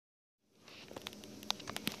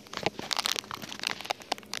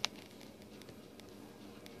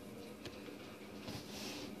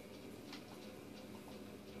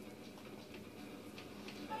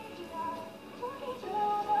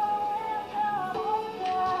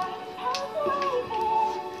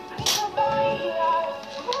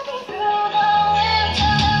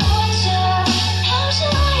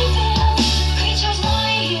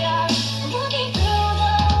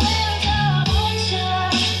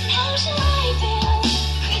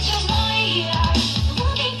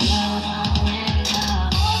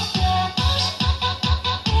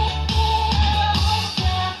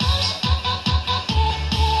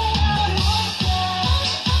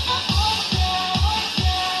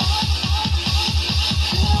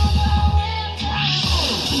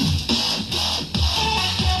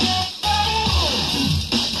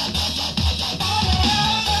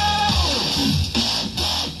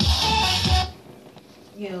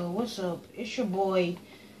Yo, what's up? It's your boy.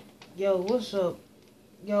 Yo, what's up?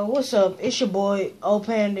 Yo, what's up? It's your boy,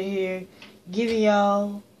 Panda here, giving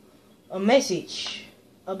y'all a message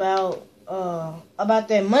about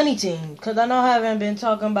that money team. Cause I know I haven't been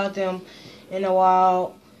talking about them in a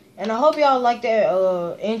while. And I hope y'all like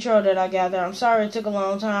that intro that I got there. I'm sorry it took a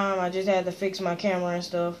long time. I just had to fix my camera and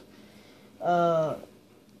stuff. I'm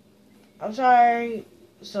sorry.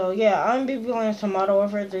 So yeah, I'm gonna be playing some Modern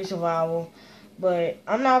Warfare 3 Survival. But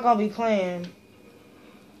I'm not gonna be playing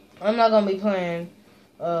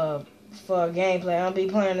for gameplay. I'll be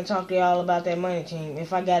playing to talk to y'all about that money team,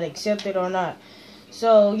 if I got accepted or not.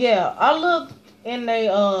 So yeah, I looked in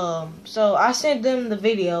so I sent them the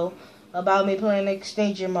video about me playing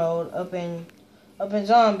extinction mode up in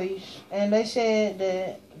zombies, and they said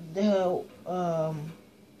that they'll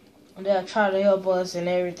try to help us and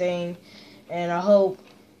everything, and I hope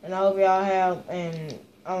y'all have, and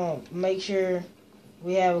I'm gonna make sure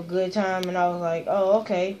we have a good time. And I was like, oh,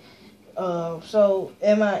 okay. So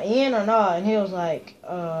am I in or not? And he was like,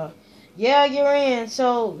 yeah, you're in.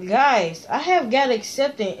 So guys, I have got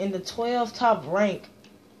accepted in the 12 top rank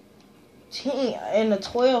team, in the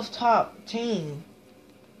 12 top team.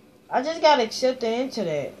 I just got accepted into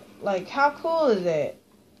that. Like, how cool is that?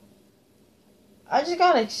 I just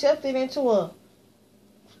got accepted into a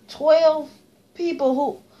 12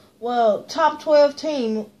 people top 12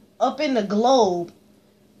 team up in the globe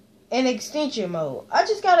in extinction mode. I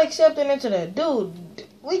just got accepted into that. Dude,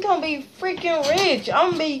 we gonna be freaking rich.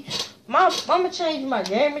 I'm gonna change my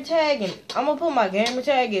gamer tag, and I'm gonna put my gamer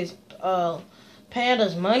tag as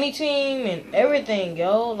Panda's money team and everything,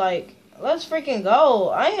 yo. Like, let's freaking go.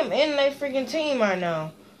 I am in that freaking team right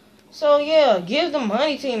now. So yeah, give the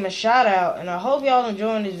money team a shout out, and I hope y'all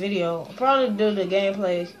enjoying this video. I'll probably do the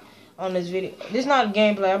gameplays on this video. This is not a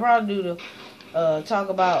gameplay. I'll probably do the talk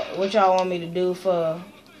about what y'all want me to do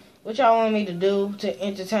to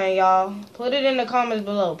entertain y'all. Put it in the comments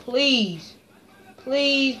below, please.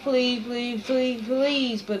 Please put it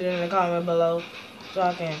in the comment below so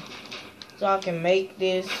I can make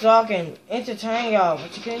this, so I can entertain y'all.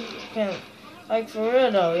 But you can like, for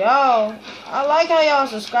real though, y'all. I like how y'all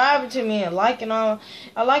subscribing to me and liking all.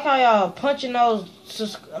 I like how y'all punching those.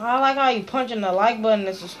 I like how you punching the like button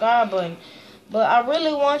and subscribe button. But I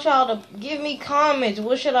really want y'all to give me comments.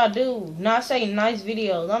 What should I do? Not say nice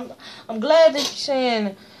videos. I'm glad that you're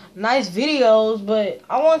saying nice videos, but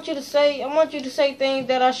I want you to say things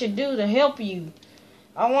that I should do to help you.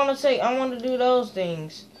 I want to do those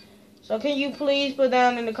things. So can you please put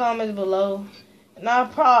down in the comments below? And I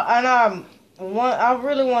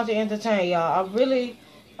really want to entertain y'all. I really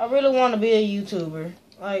want to be a YouTuber.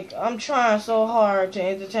 Like, I'm trying so hard to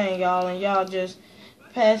entertain y'all, and y'all just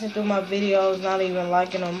passing through my videos, not even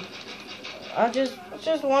liking them. I just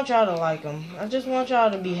want y'all to like them. I just want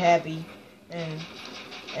y'all to be happy and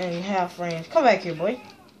have friends. Come back here, boy.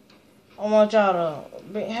 I want y'all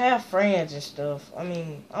to have friends and stuff. I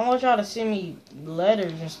mean, I want y'all to send me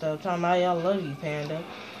letters and stuff talking about y'all love you, Panda.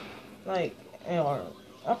 Like, or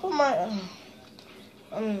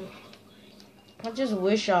I just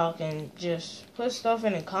wish y'all can just put stuff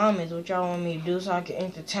in the comments what y'all want me to do so I can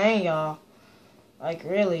entertain y'all. Like,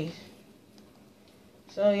 really.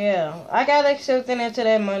 So yeah, I got accepted into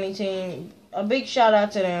that money team. A big shout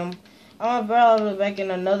out to them. I'm gonna probably be back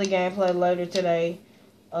in another gameplay later today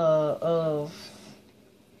of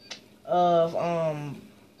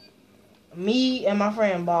me and my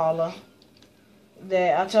friend Baller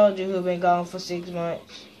that I told you who been gone for 6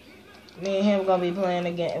 months. Me and him gonna be playing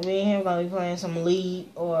again. Me and him gonna be playing some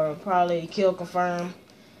lead or probably kill confirm,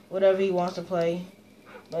 whatever he wants to play.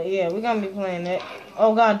 But yeah, we're gonna be playing that.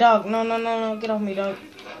 Oh god, dog. No, get off me, dog.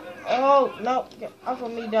 Oh no, get off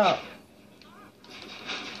of me, dog.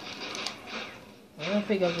 I'm gonna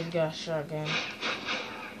pick up this guy's shotgun.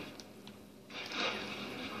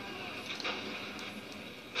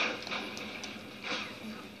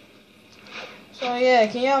 So yeah,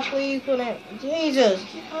 can y'all please put in, Jesus,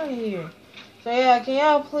 get out of here. So yeah, can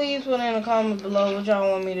y'all please put in the comments below what y'all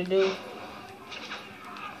want me to do?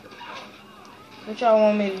 What y'all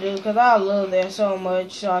want me to do, because I love that so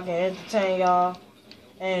much, so I can entertain y'all,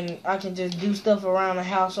 and I can just do stuff around the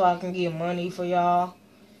house so I can get money for y'all.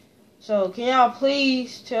 So can y'all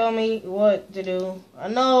please tell me what to do? I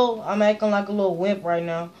know I'm acting like a little wimp right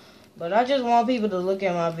now, but I just want people to look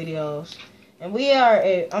at my videos. And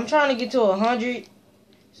I'm trying to get to 100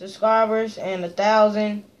 subscribers and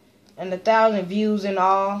 1,000 views in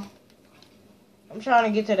all. I'm trying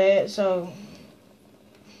to get to that, so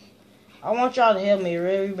I want y'all to help me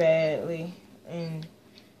really badly, and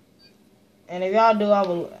if y'all do, I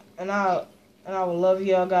will love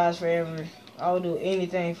y'all guys forever. I would do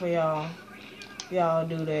anything for y'all. If y'all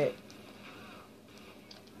do that.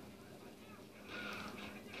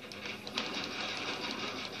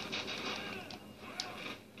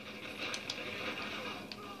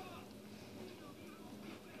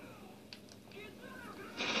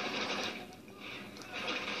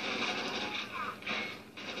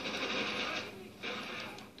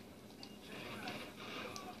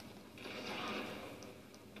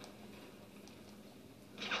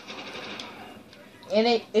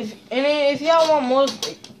 And if y'all want more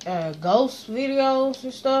ghost videos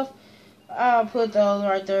and stuff, I'll put those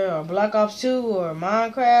right there, or Black Ops 2 or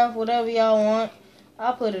Minecraft, whatever y'all want.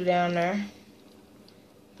 I'll put it down there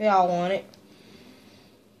if y'all want it.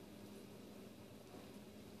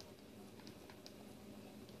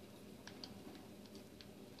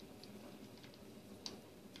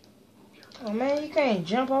 Oh man, you can't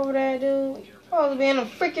jump over that, dude. You're supposed to be in the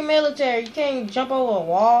freaking military. You can't jump over a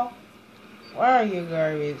wall. Why are you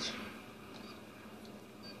garbage?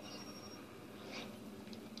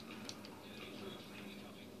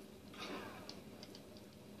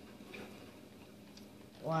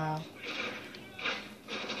 Wow.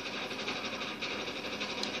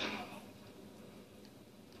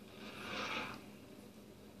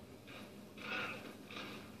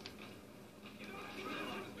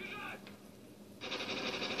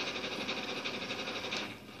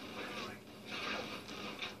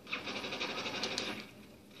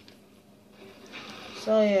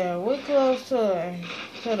 So yeah, we're close to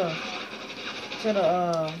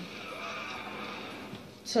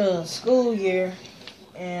school year,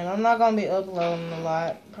 and I'm not gonna be uploading a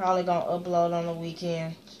lot. Probably gonna upload on the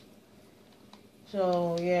weekends.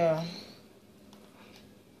 So yeah.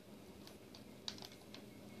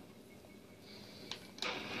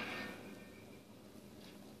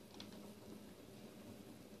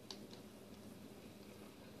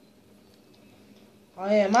 Oh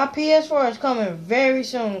yeah, my PS4 is coming very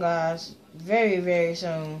soon, guys. Very, very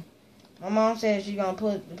soon. My mom said she's gonna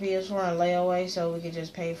put the PS4 in layaway so we could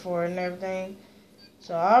just pay for it and everything.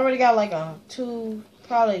 So I already got like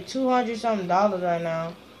probably $200 something right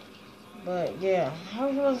now. But yeah, how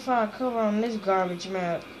am I supposed to find a cover on this garbage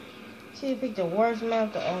map? She picked the worst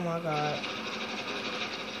map to, oh my god.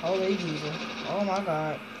 Holy Jesus. Oh my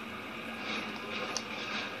god.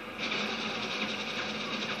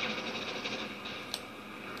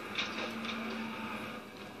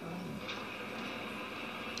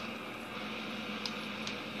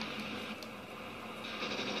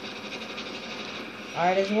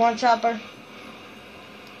 Alright, there's one chopper.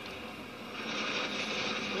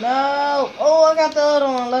 No! Oh, I got the other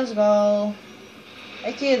one. Let's go.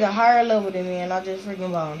 That kid's a higher level than me, and I just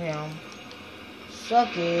freaking bombed him.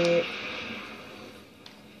 Suck it.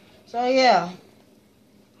 So, yeah.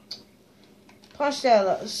 Punch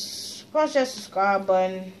that subscribe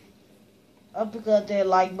button. Uppercut that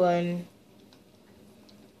like button.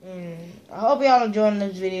 I hope y'all enjoying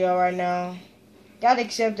this video right now. Got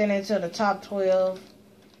accepted into the top 12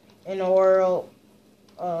 in the world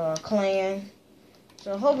clan.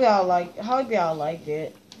 So hope y'all liked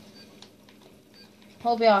it.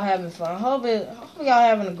 Hope y'all having fun. Hope y'all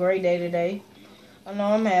having a great day today. I know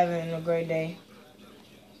I'm having a great day.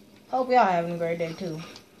 Hope y'all having a great day too.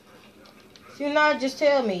 If you're not, just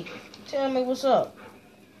tell me. Tell me what's up.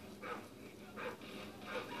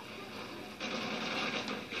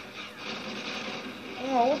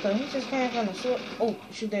 Oh, what the? He just came from the sword. Oh,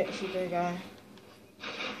 shoot that guy.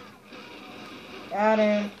 Got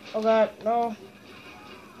him. Oh god, no.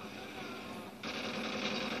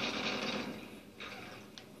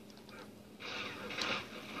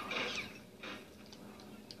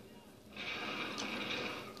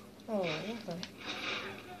 Oh, what the?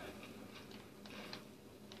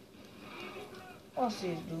 What's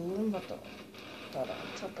this dude? I'm about to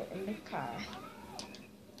chop it in the car.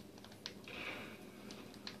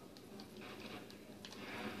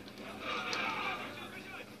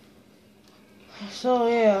 So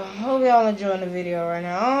yeah, hope y'all enjoying the video right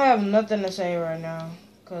now. I don't have nothing to say right now,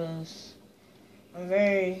 cause I'm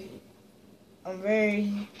very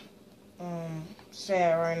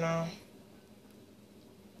sad right now.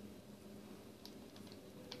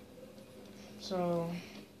 So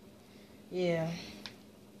yeah,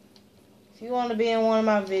 if you want to be in one of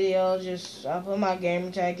my videos, I'll put my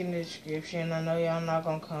gamer tag in the description. I know y'all not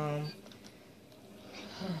gonna come.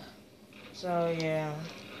 So yeah.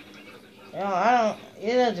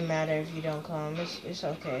 It doesn't matter if you don't come. It's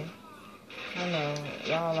okay. I know.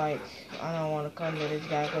 Y'all like, I don't want to come to this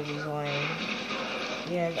guy because he's lame.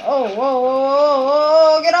 Yeah. Oh, whoa, whoa, whoa, whoa,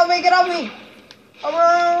 whoa. Get off me, get off me. Oh,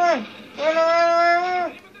 run.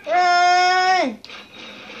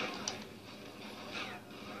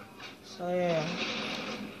 So yeah.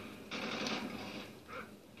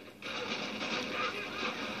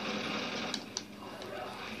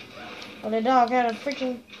 Oh, the dog had a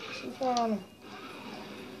freaking C4 on him.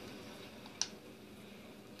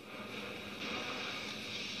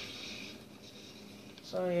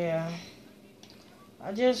 So yeah,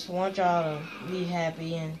 I just want y'all to be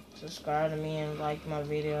happy and subscribe to me and like my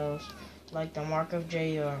videos, like the Mark of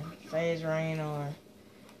J or Phase Rain or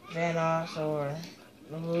Vanoss or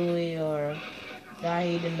Louie or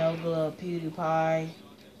Dahi the Nogla, PewDiePie,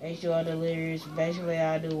 H2O Delirious. Basically,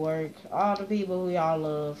 I do work. All the people who y'all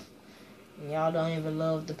love. And y'all don't even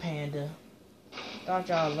love the Panda. Thought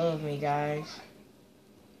y'all loved me, guys.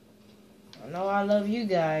 I know I love you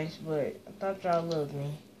guys, but I thought y'all loved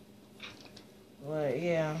me. But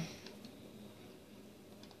yeah.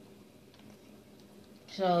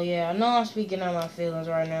 So yeah, I know I'm speaking out my feelings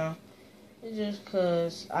right now. It's just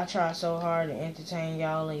cause I try so hard to entertain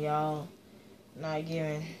y'all and y'all not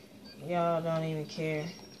giving. Y'all don't even care.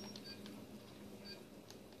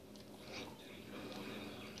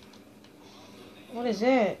 What is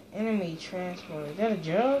that? Enemy transport. Is that a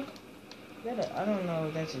jug? I don't know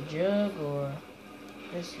if that's a jug or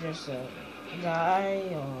it's just a guy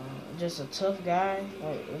or just a tough guy.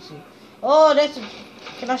 Wait, let's see. Oh, that's a...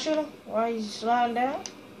 Can I shoot him while he's sliding down?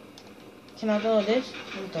 Can I throw this?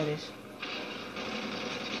 Let me throw this.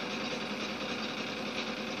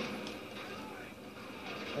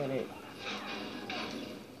 Got it.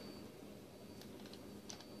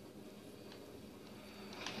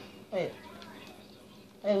 Wait.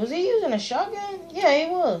 Hey, was he using a shotgun? Yeah, he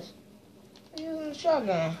was. He was using a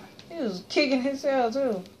shotgun. He was kicking himself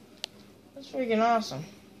too. That's freaking awesome.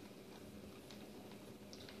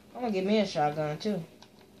 I'm gonna get me a shotgun too.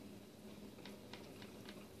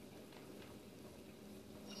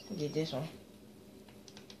 Get this one.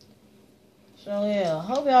 So yeah,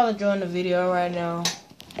 hope y'all enjoying the video right now.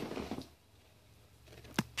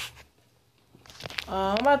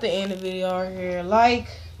 I'm about to end the video right here. Like,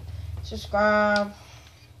 subscribe,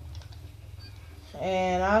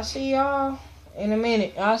 and I'll see y'all in a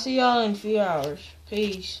minute. I'll see y'all in a few hours.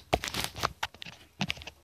 Peace.